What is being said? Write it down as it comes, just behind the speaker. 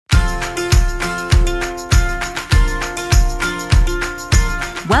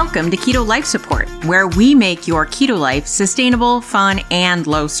Welcome to Keto Life Support, where we make your keto life sustainable, fun, and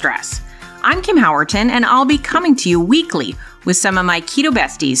low stress. I'm Kim Howerton, and I'll be coming to you weekly with some of my keto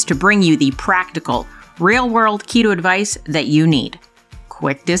besties to bring you the practical, real-world keto advice that you need.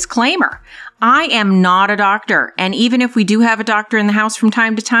 Quick disclaimer, I am not a doctor, and even if we do have a doctor in the house from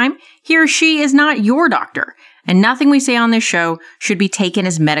time to time, he or she is not your doctor, and nothing we say on this show should be taken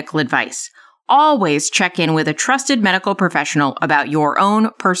as medical advice. Always check in with a trusted medical professional about your own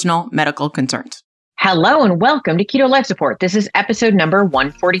personal medical concerns. Hello and welcome to Keto Life Support. This is episode number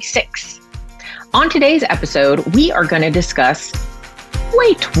 146. On today's episode, we are going to discuss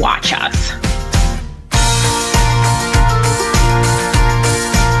Weight Watchers.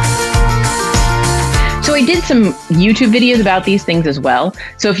 So I did some YouTube videos about these things as well.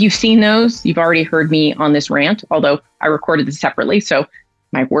 So if you've seen those, you've already heard me on this rant, although I recorded this separately. So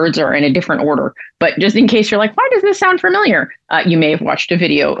my words are in a different order, but just in case you're like, why does this sound familiar? You may have watched a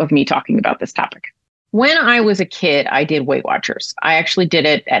video of me talking about this topic. When I was a kid, I did Weight Watchers. I actually did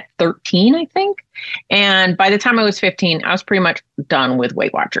it at 13, I think. And by the time I was 15, I was pretty much done with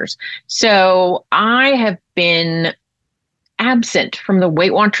Weight Watchers. So I have been absent from the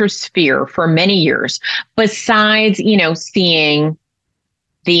Weight Watchers sphere for many years, besides, seeing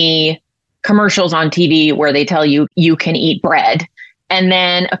the commercials on TV where they tell you you can eat bread. And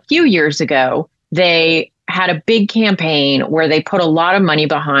then a few years ago, they had a big campaign where they put a lot of money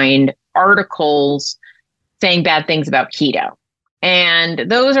behind articles saying bad things about keto.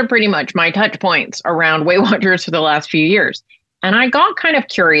 And those are pretty much my touch points around Weight Watchers for the last few years. And I got kind of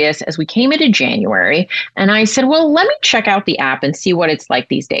curious as we came into January, and I said, well, let me check out the app and see what it's like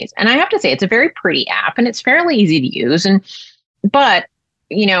these days. And I have to say, it's a very pretty app and it's fairly easy to use. But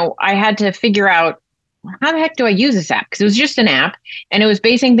I had to figure out, how the heck do I use this app? Because it was just an app and it was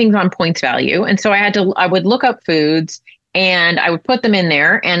basing things on points value. And so I would look up foods and I would put them in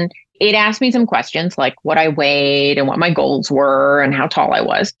there, and it asked me some questions like what I weighed and what my goals were and how tall I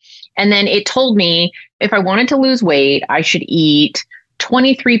was. And then it told me if I wanted to lose weight, I should eat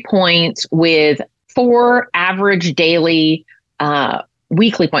 23 points with 4 average daily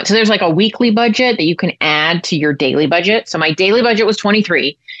weekly points. So there's like a weekly budget that you can add to your daily budget. So my daily budget was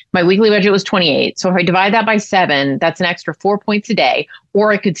 23. My weekly budget was 28. So if I divide that by 7, that's an extra 4 points a day,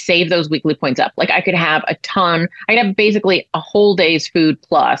 or I could save those weekly points up. Like I could have I'd have basically a whole day's food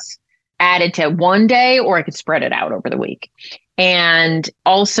plus added to one day, or I could spread it out over the week. And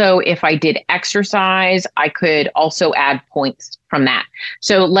also if I did exercise, I could also add points from that.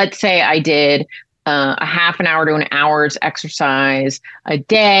 So let's say I did a half an hour to an hour's exercise a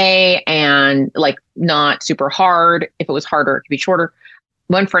day, and like not super hard. If it was harder, it could be shorter.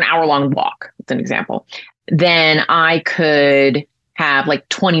 Went for an hour-long walk, that's an example. Then I could have like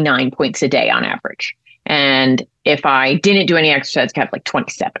 29 points a day on average. And if I didn't do any exercise, I could have like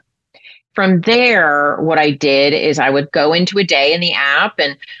 27. From there, what I did is I would go into a day in the app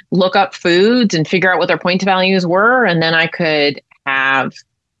and look up foods and figure out what their point values were. And then I could have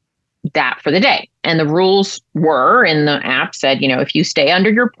that for the day. And the rules were in the app said, if you stay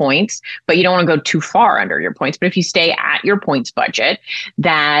under your points, but you don't want to go too far under your points, but if you stay at your points budget,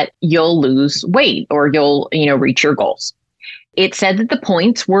 that you'll lose weight or you'll, reach your goals. It said that the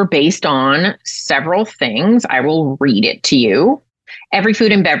points were based on several things. I will read it to you. Every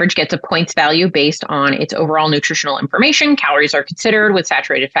food and beverage gets a points value based on its overall nutritional information. Calories are considered, with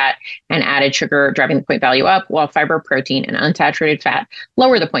saturated fat and added sugar driving the point value up, while fiber, protein, and unsaturated fat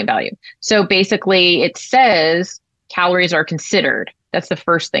lower the point value. So basically it says calories are considered. That's the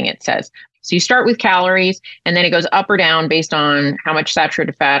first thing it says. So you start with calories and then it goes up or down based on how much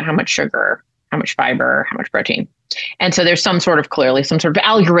saturated fat, how much sugar, how much fiber, how much protein. And so there's some sort of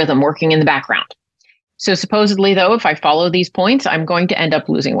algorithm working in the background. So supposedly, though, if I follow these points, I'm going to end up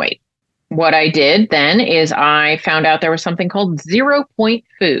losing weight. What I did then is I found out there was something called 0-point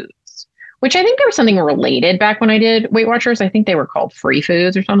foods, which I think there was something related back when I did Weight Watchers. I think they were called free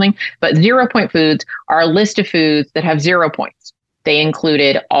foods or something. But 0-point foods are a list of foods that have 0 points. They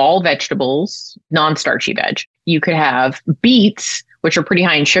included all vegetables, non-starchy veg. You could have beets, which are pretty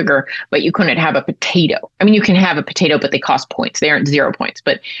high in sugar, but you couldn't have a potato. I mean, you can have a potato, but they cost points. They aren't 0 points.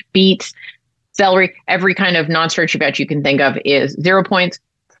 But beets, celery, every kind of non-starchy veg you can think of is 0 points.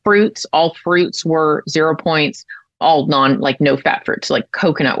 Fruits, all fruits were 0 points. All no fat fruits, like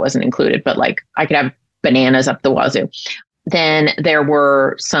coconut wasn't included, but like I could have bananas up the wazoo. Then there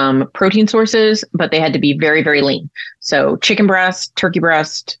were some protein sources, but they had to be very, very lean. So chicken breast, turkey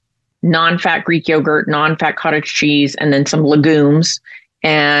breast, non-fat Greek yogurt, non-fat cottage cheese, and then some legumes.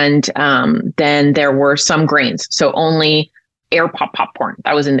 And then there were some grains. So only air pop popcorn,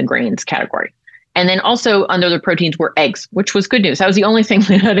 that was in the grains category. And then also under the proteins were eggs, which was good news. That was the only thing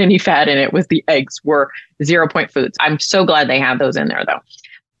that had any fat in it, was the eggs were 0 point foods. I'm so glad they have those in there though.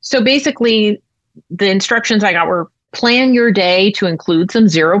 So basically the instructions I got were plan your day to include some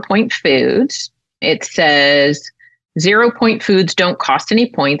 0 point foods. It says 0 point foods don't cost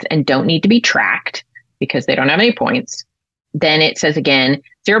any points and don't need to be tracked because they don't have any points. Then it says again,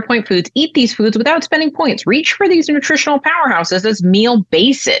 0 point foods, eat these foods without spending points. Reach for these nutritional powerhouses as meal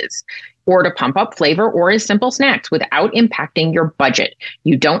bases or to pump up flavor or as simple snacks without impacting your budget.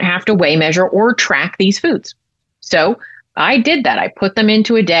 You don't have to weigh, measure, or track these foods. So I did that. I put them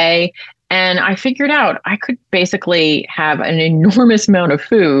into a day and I figured out I could basically have an enormous amount of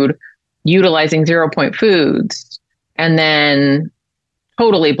food utilizing 0 point foods and then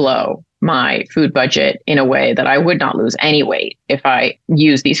totally blow my food budget in a way that I would not lose any weight if I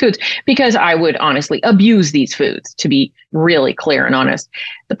use these foods, because I would honestly abuse these foods, to be really clear and honest.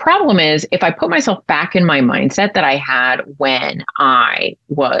 The problem is if I put myself back in my mindset that I had when I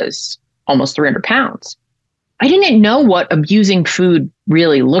was almost 300 pounds, I didn't know what abusing food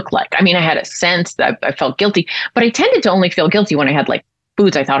really looked like. I mean, I had a sense that I felt guilty, but I tended to only feel guilty when I had like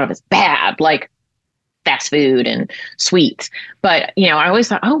foods I thought of as bad, like fast food and sweets. But, I always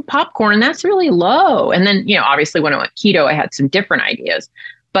thought, oh, popcorn, that's really low. And then, obviously when I went keto, I had some different ideas.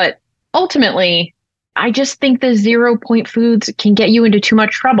 But ultimately, I just think the 0 point foods can get you into too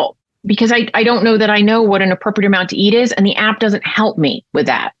much trouble because I don't know that I know what an appropriate amount to eat is. And the app doesn't help me with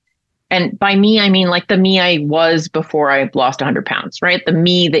that. And by me, I mean like the me I was before I lost 100 pounds, right? The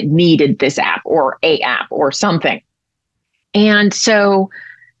me that needed this app or a app or something. And so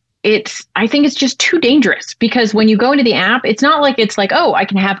I think it's just too dangerous because when you go into the app, it's not like it's like, oh, I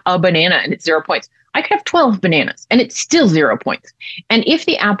can have a banana and it's 0 points. I could have 12 bananas and it's still 0 points. And if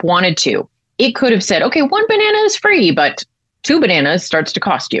the app wanted to, it could have said, okay, 1 banana is free, but 2 bananas starts to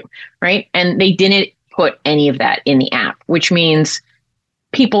cost you, right? And they didn't put any of that in the app, which means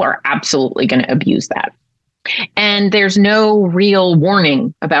people are absolutely going to abuse that. And there's no real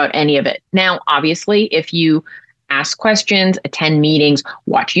warning about any of it. Now, obviously, if you ask questions, attend meetings,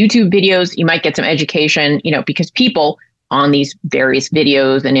 watch YouTube videos, you might get some education, because people on these various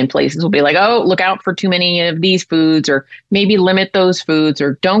videos and in places will be like, oh, look out for too many of these foods, or maybe limit those foods,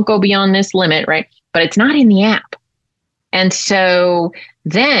 or don't go beyond this limit, right? But it's not in the app. And so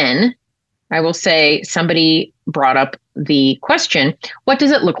then I will say somebody brought up the question, what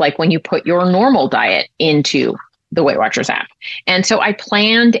does it look like when you put your normal diet into the Weight Watchers app? And so I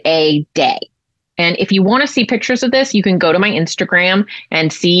planned a day. And if you want to see pictures of this, you can go to my Instagram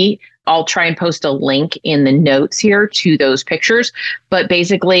and see. I'll try and post a link in the notes here to those pictures. But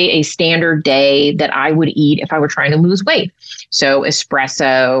basically a standard day that I would eat if I were trying to lose weight. So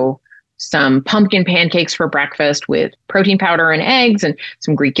espresso, some pumpkin pancakes for breakfast with protein powder and eggs and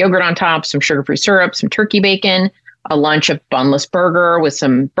some Greek yogurt on top, some sugar-free syrup, some turkey bacon, a lunch of bunless burger with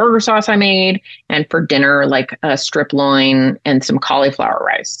some burger sauce I made, and for dinner, like a strip loin and some cauliflower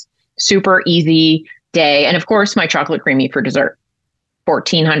rice. Super easy day. And of course, my chocolate creamy for dessert.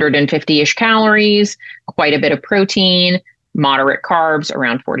 1,450-ish calories, quite a bit of protein, moderate carbs,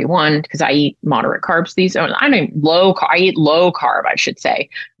 around 41, because I eat moderate carbs. I eat low carb, I should say,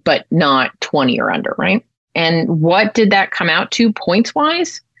 but not 20 or under, right? And what did that come out to points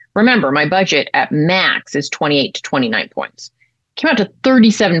wise? Remember, my budget at max is 28 to 29 points. Came out to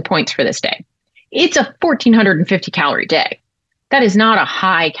 37 points for this day. It's a 1,450 calorie day. That is not a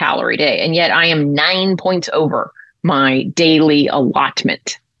high calorie day. And yet I am 9 points over my daily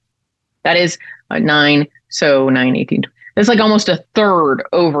allotment. That is a 9, so 9, 18. That's like almost a third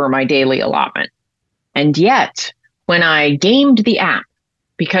over my daily allotment. And yet, when I gamed the app,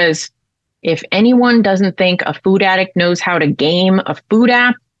 because if anyone doesn't think a food addict knows how to game a food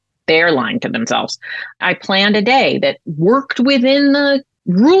app, they're lying to themselves. I planned a day that worked within the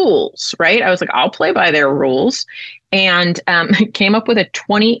rules, right? I was like, I'll play by their rules, and came up with a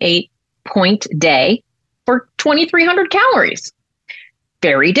 28-point day for 2,300 calories.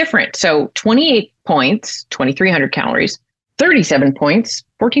 Very different. So 28 points, 2,300 calories, 37 points,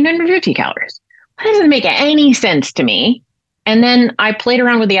 1,450 calories. That doesn't make any sense to me. And then I played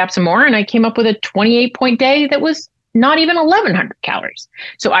around with the app some more and I came up with a 28-point day that was not even 1,100 calories.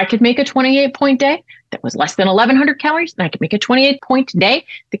 So I could make a 28-point day that was less than 1,100 calories, and I could make a 28-point day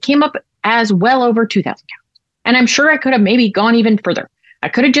that came up as well over 2,000 calories. And I'm sure I could have maybe gone even further. I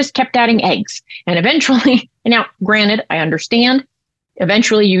could have just kept adding eggs. And eventually, now granted, I understand,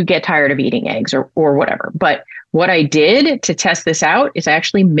 eventually you get tired of eating eggs or whatever. But what I did to test this out is I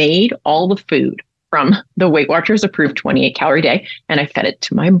actually made all the food from the Weight Watchers approved 28 calorie day, and I fed it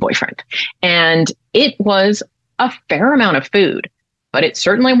to my boyfriend. And it was a fair amount of food. but it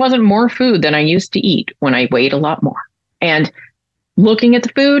certainly wasn't more food than I used to eat when I weighed a lot more. And looking at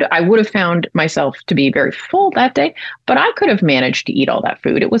the food, I would have found myself to be very full that day, but I could have managed to eat all that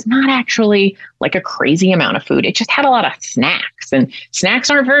food. It was not actually like a crazy amount of food. It just had a lot of snacks, and snacks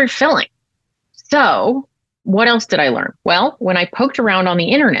aren't very filling. So what else did I learn? Well, when I poked around on the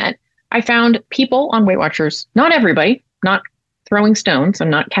internet, I found people on Weight Watchers, not everybody, not throwing stones, I'm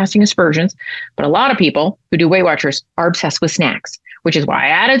not casting aspersions, but a lot of people who do Weight Watchers are obsessed with snacks, which is why I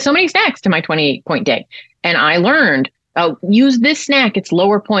added so many snacks to my 28-point day. And I learned, use this snack, it's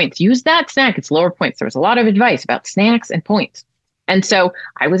lower points. Use that snack, it's lower points. There was a lot of advice about snacks and points. And so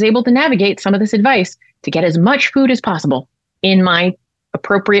I was able to navigate some of this advice to get as much food as possible in my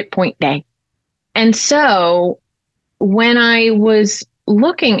appropriate point day. And so when I was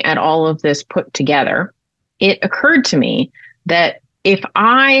looking at all of this put together, it occurred to me that if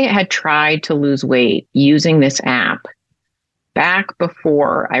I had tried to lose weight using this app back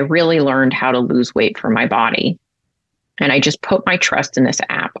before I really learned how to lose weight for my body, and I just put my trust in this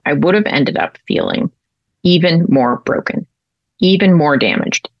app, I would have ended up feeling even more broken, even more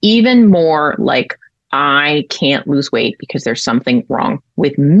damaged, even more like I can't lose weight because there's something wrong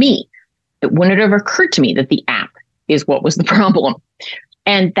with me. It wouldn't have occurred to me that the app is what was the problem.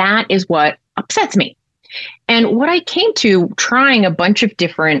 And that is what upsets me. And what I came to trying a bunch of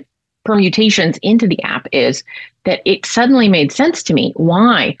different permutations into the app is that it suddenly made sense to me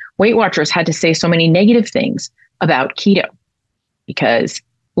why Weight Watchers had to say so many negative things about keto, because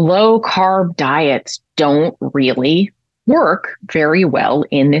low carb diets don't really work very well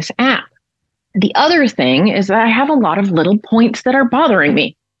in this app. The other thing is that I have a lot of little points that are bothering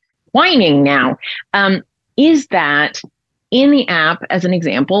me. Whining now, is that in the app, as an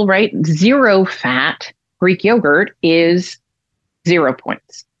example, right? 0 fat Greek yogurt is 0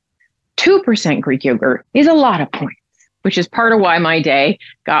 points. 2% Greek yogurt is a lot of points, which is part of why my day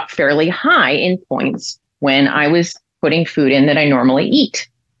got fairly high in points when I was putting food in that I normally eat.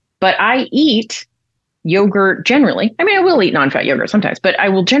 But I eat yogurt generally. I mean, I will eat non-fat yogurt sometimes, but I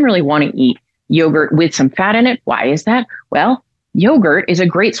will generally want to eat yogurt with some fat in it. Why is that? Well, yogurt is a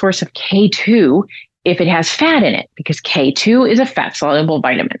great source of K2 if it has fat in it, because K2 is a fat-soluble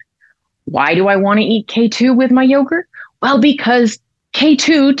vitamin. Why do I want to eat K2 with my yogurt? Well, because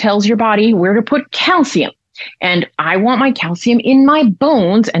K2 tells your body where to put calcium. And I want my calcium in my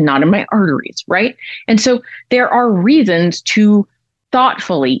bones and not in my arteries, right? And so there are reasons to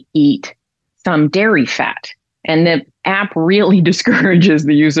thoughtfully eat some dairy fat. And the app really discourages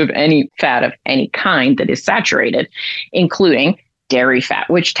the use of any fat of any kind that is saturated, including dairy fat,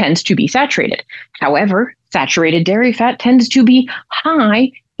 which tends to be saturated. However, saturated dairy fat tends to be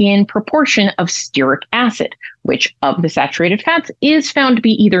high in proportion of stearic acid, which of the saturated fats is found to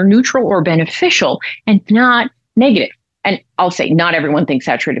be either neutral or beneficial and not negative. And I'll say not everyone thinks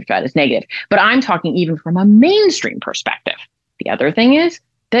saturated fat is negative, but I'm talking even from a mainstream perspective. The other thing is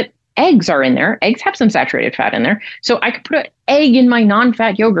that eggs are in there. Eggs have some saturated fat in there. So I could put an egg in my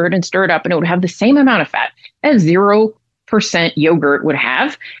non-fat yogurt and stir it up and it would have the same amount of fat as 0% yogurt would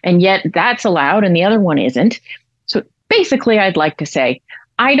have. And yet that's allowed and the other one isn't. So basically, I'd like to say,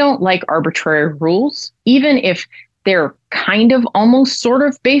 I don't like arbitrary rules, even if they're kind of almost sort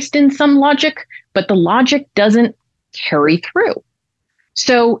of based in some logic, but the logic doesn't carry through.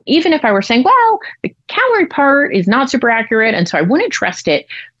 So even if I were saying, well, the calorie part is not super accurate, and so I wouldn't trust it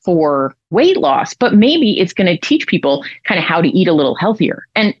for weight loss, but maybe it's going to teach people kind of how to eat a little healthier.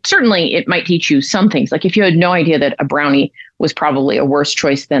 And certainly it might teach you some things. Like if you had no idea that a brownie was probably a worse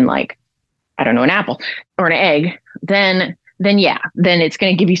choice than like, I don't know, an apple or an egg, then it's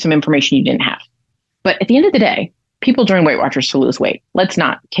going to give you some information you didn't have. But at the end of the day, people join Weight Watchers to lose weight. Let's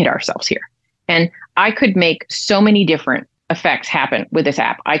not kid ourselves here. And I could make so many different effects happen with this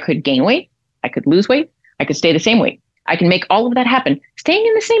app. I could gain weight. I could lose weight. I could stay the same weight. I can make all of that happen, staying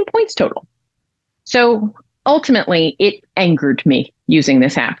in the same points total. So ultimately, it angered me using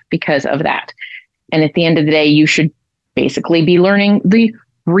this app because of that. And at the end of the day, you should basically be learning the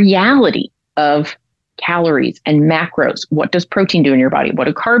reality of calories and macros. What does protein do in your body? What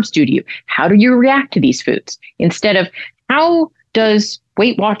do carbs do to you? How do you react to these foods? Instead of how does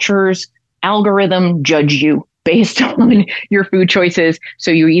Weight Watchers algorithm judge you based on your food choices? So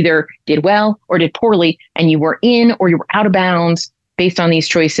you either did well or did poorly, and you were in or you were out of bounds based on these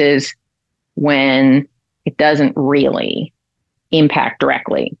choices when it doesn't really impact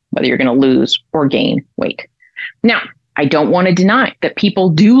directly whether you're going to lose or gain weight. Now, I don't want to deny that people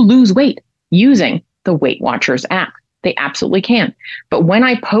do lose weight using the Weight Watchers app. They absolutely can. But when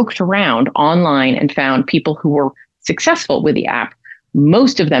I poked around online and found people who were successful with the app,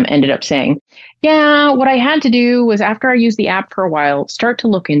 most of them ended up saying, Yeah, what I had to do was after I used the app for a while, start to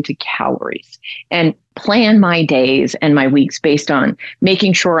look into calories and plan my days and my weeks based on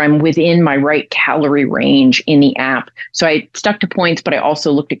making sure I'm within my right calorie range in the app. So I stuck to points, but I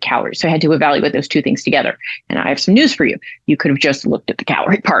also looked at calories. So I had to evaluate those two things together. And I have some news for you. You could have just looked at the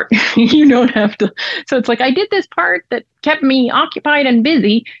calorie part. You don't have to. So it's like I did this part that kept me occupied and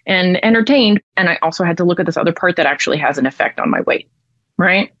busy and entertained. And I also had to look at this other part that actually has an effect on my weight,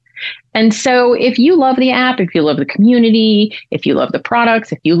 right? And so if you love the app, if you love the community, if you love the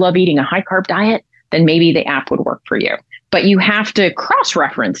products, if you love eating a high carb diet, then maybe the app would work for you. But you have to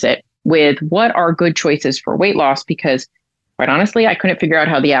cross-reference it with what are good choices for weight loss, because quite honestly, I couldn't figure out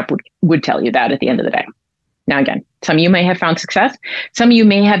how the app would tell you that at the end of the day. Now, again, some of you may have found success. Some of you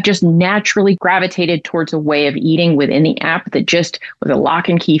may have just naturally gravitated towards a way of eating within the app that just was a lock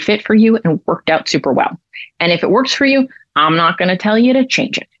and key fit for you and worked out super well. And if it works for you, I'm not going to tell you to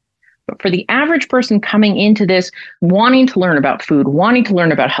change it. But for the average person coming into this, wanting to learn about food, wanting to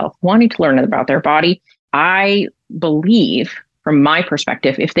learn about health, wanting to learn about their body, I believe, from my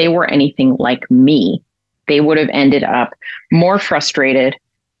perspective, if they were anything like me, they would have ended up more frustrated,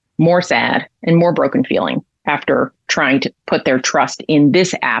 more sad, and more broken feeling after trying to put their trust in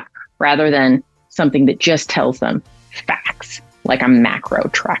this app rather than something that just tells them facts, like a macro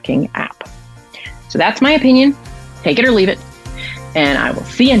tracking app. So that's my opinion. Take it or leave it. And I will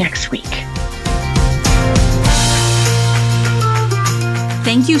see you next week.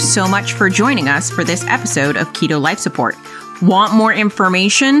 Thank you so much for joining us for this episode of Keto Life Support. Want more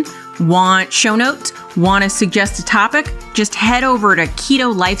information? Want show notes? Want to suggest a topic? Just head over to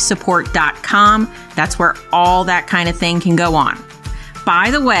ketolifesupport.com. That's where all that kind of thing can go on.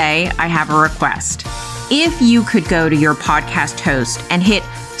 By the way, I have a request. If you could go to your podcast host and hit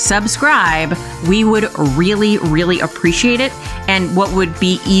subscribe, we would really, really appreciate it. And what would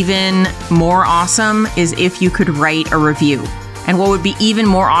be even more awesome is if you could write a review. And what would be even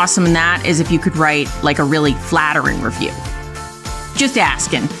more awesome than that is if you could write like a really flattering review. Just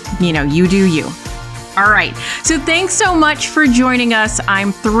asking, you do you. All right. So thanks so much for joining us.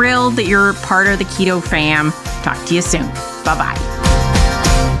 I'm thrilled that you're part of the Keto fam. Talk to you soon. Bye-bye.